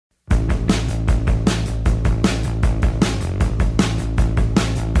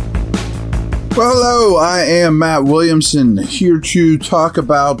Well, hello, I am Matt Williamson, here to talk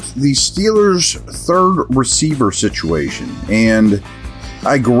about the Steelers' third receiver situation. And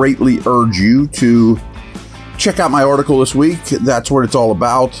I greatly urge you to check out my article this week. That's what it's all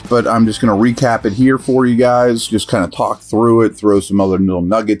about, but I'm just going to recap it here for you guys, just kind of talk through it, throw some other little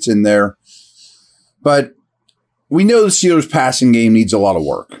nuggets in there. But we know the Steelers' passing game needs a lot of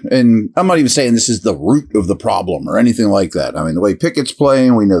work. And I'm not even saying this is the root of the problem or anything like that. I mean, the way Pickett's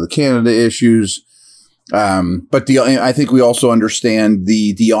playing, we know the Canada issues. But I think we also understand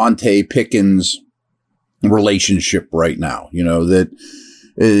the Deontay Pickens relationship right now. You know, that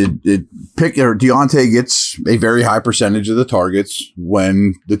Deontay gets a very high percentage of the targets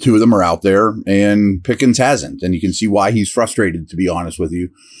when the two of them are out there, and Pickens hasn't. And you can see why he's frustrated, to be honest with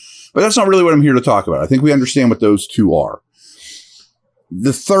you. But that's not really what I'm here to talk about. I think we understand what those two are.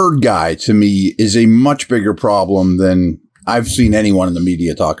 The third guy, to me, is a much bigger problem than I've seen anyone in the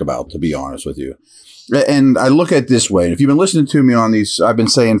media talk about, to be honest with you. And I look at it this way. And if you've been listening to me on these, I've been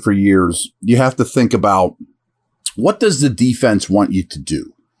saying for years, you have to think about, what does the defense want you to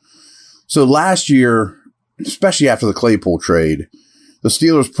do? So last year, especially after the Claypool trade, the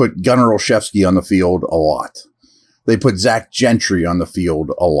Steelers put Gunnar Olszewski on the field a lot. They put Zach Gentry on the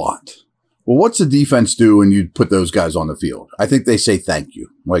field a lot. Well, what's the defense do when you put those guys on the field? I think they say thank you.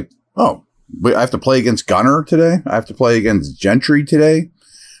 Like, oh, I have to play against Gunnar today? I have to play against Gentry today?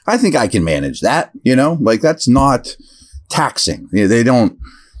 I think I can manage that, you know? Like, that's not taxing. You know,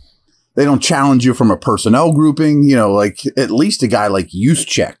 they don't challenge you from a personnel grouping, you know, like at least a guy like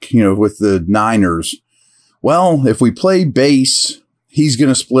Juszczyk, you know, with the Niners. Well, if we play base, he's going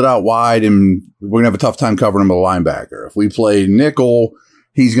to split out wide and we're going to have a tough time covering him with a linebacker. If we play nickel,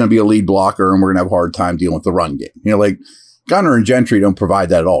 he's going to be a lead blocker and we're going to have a hard time dealing with the run game. You know, like Gunnar and Gentry don't provide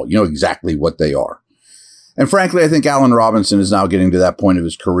that at all. You know exactly what they are. And frankly, I think Allen Robinson is now getting to that point of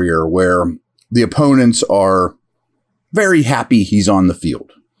his career where the opponents are very happy he's on the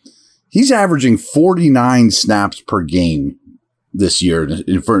field. He's averaging 49 snaps per game this year,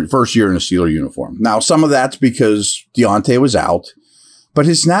 in first year in a Steeler uniform. Now, some of that's because Deontay was out, but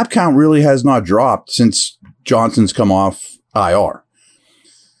his snap count really has not dropped since Johnson's come off IR.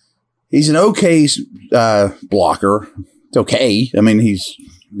 He's an okay blocker. It's okay. I mean, he's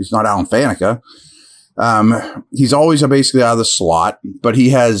not Alan Faneca. He's always basically out of the slot, but he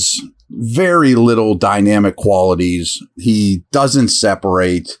has very little dynamic qualities. He doesn't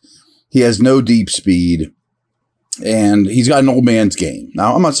separate. He has no deep speed, and he's got an old man's game.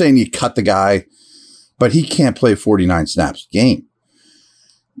 Now, I'm not saying you cut the guy, but he can't play 49 snaps a game.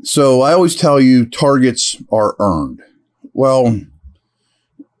 So I always tell you targets are earned. Well,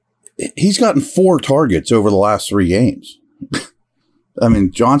 he's gotten 4 targets over the last 3 games. I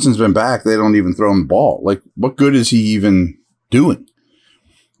mean, Johnson's been back. They don't even throw him the ball. Like, what good is he even doing?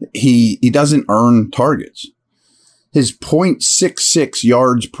 He doesn't earn targets. His 0.66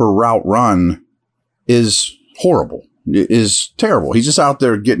 yards per route run is horrible. It is terrible. He's just out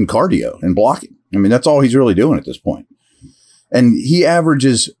there getting cardio and blocking. I mean, that's all he's really doing at this point. And he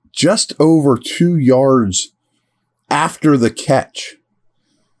averages just over 2 yards after the catch.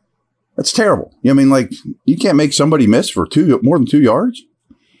 That's terrible. I mean, like, you can't make somebody miss for more than 2 yards.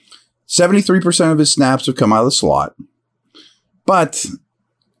 73% of his snaps have come out of the slot. But,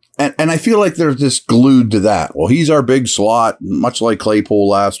 and I feel like they're just glued to that. Well, he's our big slot, much like Claypool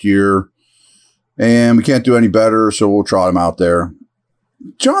last year. And we can't do any better, so we'll trot him out there.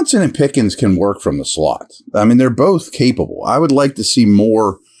 Johnson and Pickens can work from the slot. I mean, they're both capable. I would like to see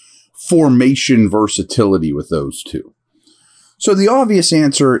more formation versatility with those two. So the obvious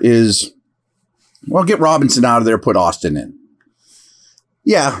answer is, well, get Robinson out of there, put Austin in.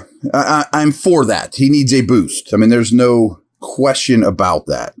 Yeah, I'm for that. He needs a boost. I mean, there's no question about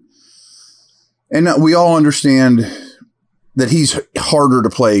that. And we all understand that he's harder to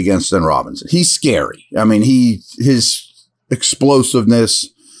play against than Robinson. He's scary. I mean, his explosiveness,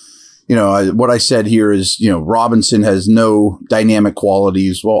 you know, what I said here is, you know, Robinson has no dynamic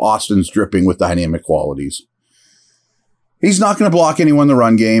qualities, while Austin's dripping with dynamic qualities. He's not going to block anyone in the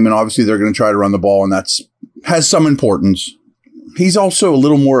run game, and obviously they're going to try to run the ball, and that's has some importance. He's also a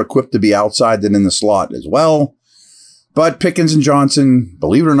little more equipped to be outside than in the slot as well. But Pickens and Johnson,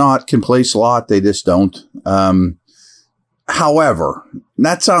 believe it or not, can play slot. They just don't. However,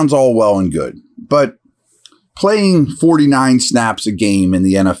 that sounds all well and good, but playing 49 snaps a game in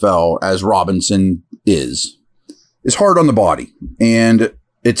the NFL, as Robinson is hard on the body, and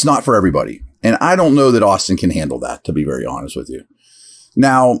it's not for everybody. And I don't know that Austin can handle that, to be very honest with you.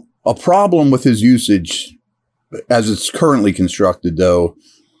 Now, a problem with his usage, as it's currently constructed, though,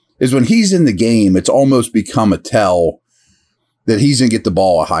 is when he's in the game, it's almost become a tell that he's going to get the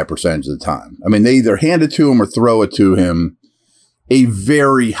ball a high percentage of the time. I mean, they either hand it to him or throw it to him a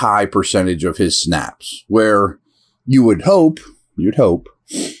very high percentage of his snaps, where you'd hope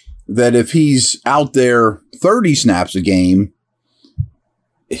that if he's out there 30 snaps a game,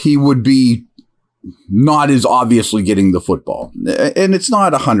 he would be not as obviously getting the football. And it's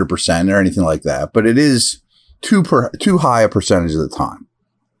not 100% or anything like that, but it is too high a percentage of the time.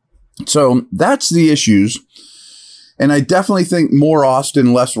 So that's the issues. And I definitely think more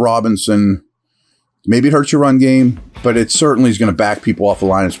Austin, less Robinson. Maybe it hurts your run game, but it certainly is going to back people off the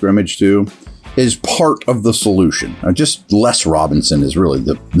line of scrimmage too, is part of the solution. Just less Robinson is really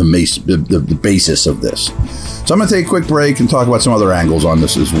the basis of this. So I'm going to take a quick break and talk about some other angles on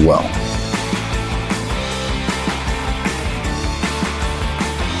this as well.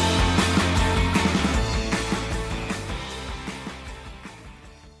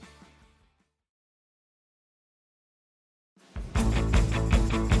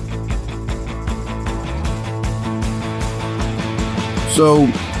 So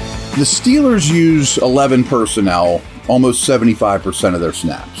the Steelers use 11 personnel almost 75% of their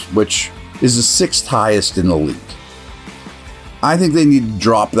snaps, which is the sixth highest in the league. I think they need to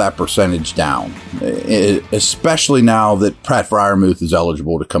drop that percentage down, especially now that Pat Freiermuth is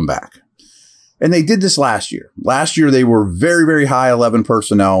eligible to come back. And they did this last year. Last year, they were very, very high 11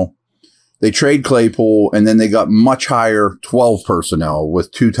 personnel. They trade Claypool, and then they got much higher 12 personnel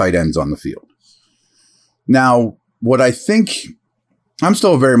with 2 tight ends on the field. Now, what I think... I'm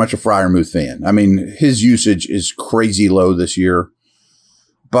still very much a Freiermuth fan. I mean, his usage is crazy low this year,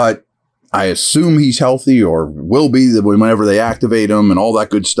 but I assume he's healthy or will be whenever they activate him and all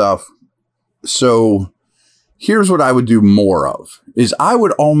that good stuff. So here's what I would do more of, is I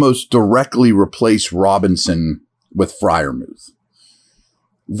would almost directly replace Robinson with Freiermuth,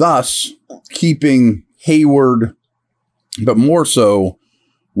 thus keeping Hayward, but more so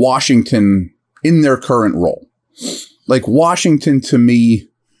Washington in their current role. Like, Washington, to me,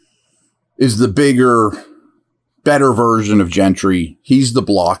 is the bigger, better version of Gentry. He's the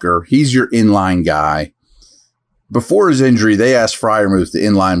blocker. He's your inline guy. Before his injury, they asked Freiermuth to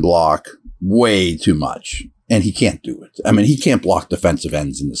inline block way too much, and he can't do it. I mean, he can't block defensive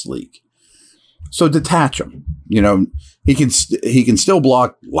ends in this league. So detach him. You know, he can still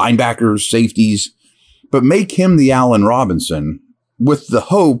block linebackers, safeties, but make him the Allen Robinson with the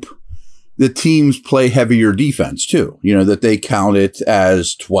hope the teams play heavier defense too, you know, that they count it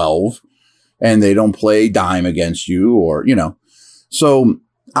as 12 and they don't play dime against you, or, you know, so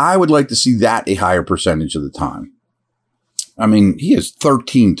I would like to see that a higher percentage of the time. I mean, he has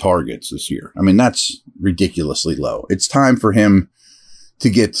 13 targets this year. I mean, that's ridiculously low. It's time for him to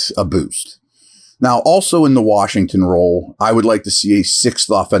get a boost. Now, also in the Washington role, I would like to see a 6th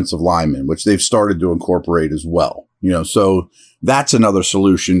offensive lineman, which they've started to incorporate as well. You know, so that's another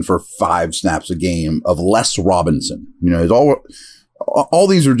solution for 5 snaps a game of less Robinson. You know, it's all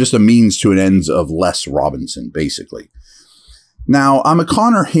these are just a means to an ends of less Robinson, basically. Now, I'm a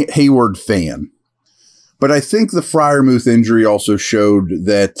Connor Hayward fan, but I think the Freiermuth injury also showed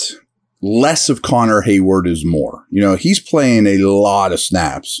that less of Connor Hayward is more. You know, he's playing a lot of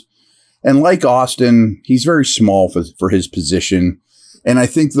snaps. And like Austin, he's very small for his position. And I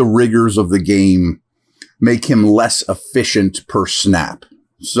think the rigors of the game make him less efficient per snap.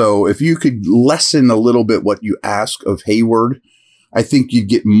 So if you could lessen a little bit what you ask of Hayward, I think you'd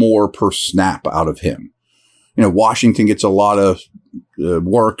get more per snap out of him. You know, Washington gets a lot of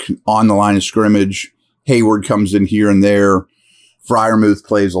work on the line of scrimmage. Hayward comes in here and there. Freiermuth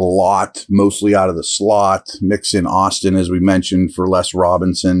plays a lot, mostly out of the slot. Mix in Austin, as we mentioned, for less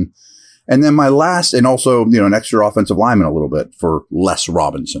Robinson. And then my last, and also, you know, an extra offensive lineman a little bit for less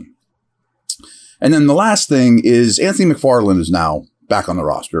Robinson. And then the last thing is Anthony McFarland is now back on the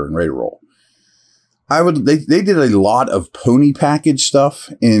roster and ready to roll. They did a lot of pony package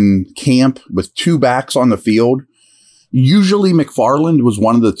stuff in camp with 2 backs on the field. Usually McFarland was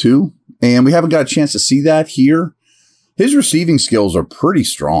one of the 2, and we haven't got a chance to see that here. His receiving skills are pretty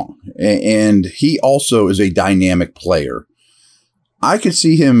strong, and he also is a dynamic player. I could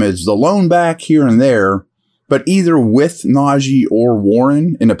see him as the lone back here and there, but either with Najee or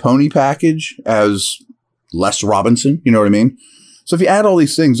Warren in a pony package as less Robinson, you know what I mean? So if you add all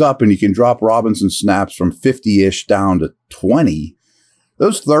these things up and you can drop Robinson snaps from 50-ish down to 20,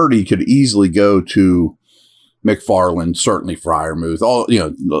 those 30 could easily go to McFarland, certainly Freiermuth,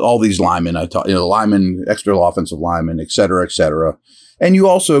 all these linemen linemen, extra offensive linemen, et cetera, et cetera. And you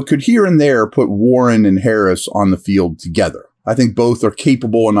also could here and there put Warren and Harris on the field together. I think both are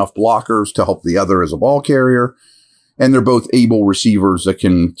capable enough blockers to help the other as a ball carrier, and they're both able receivers that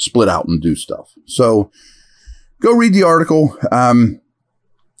can split out and do stuff. So go read the article.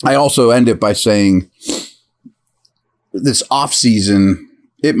 I also end it by saying this offseason,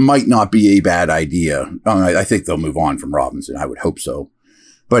 it might not be a bad idea. I think they'll move on from Robinson. I would hope so.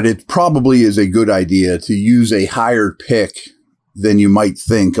 But it probably is a good idea to use a higher pick than you might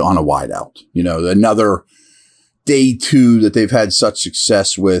think on a wideout. You know, another day 2 that they've had such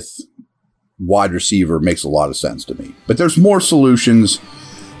success with wide receiver makes a lot of sense to me. But there's more solutions.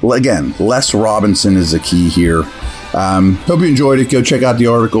 Again, Les Robinson is the key here. Hope you enjoyed it. Go check out the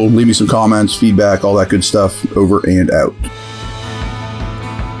article. Leave me some comments, feedback, all that good stuff. Over and out.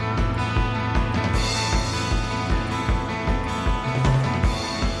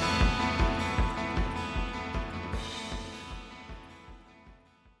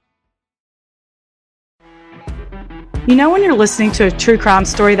 You know when you're listening to a true crime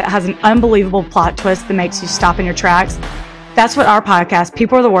story that has an unbelievable plot twist that makes you stop in your tracks? That's what our podcast,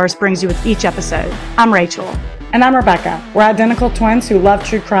 People Are the Worst, brings you with each episode. I'm Rachel. And I'm Rebecca. We're identical twins who love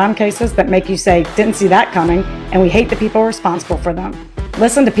true crime cases that make you say, didn't see that coming, and we hate the people responsible for them.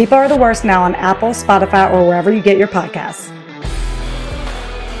 Listen to People Are the Worst now on Apple, Spotify, or wherever you get your podcasts.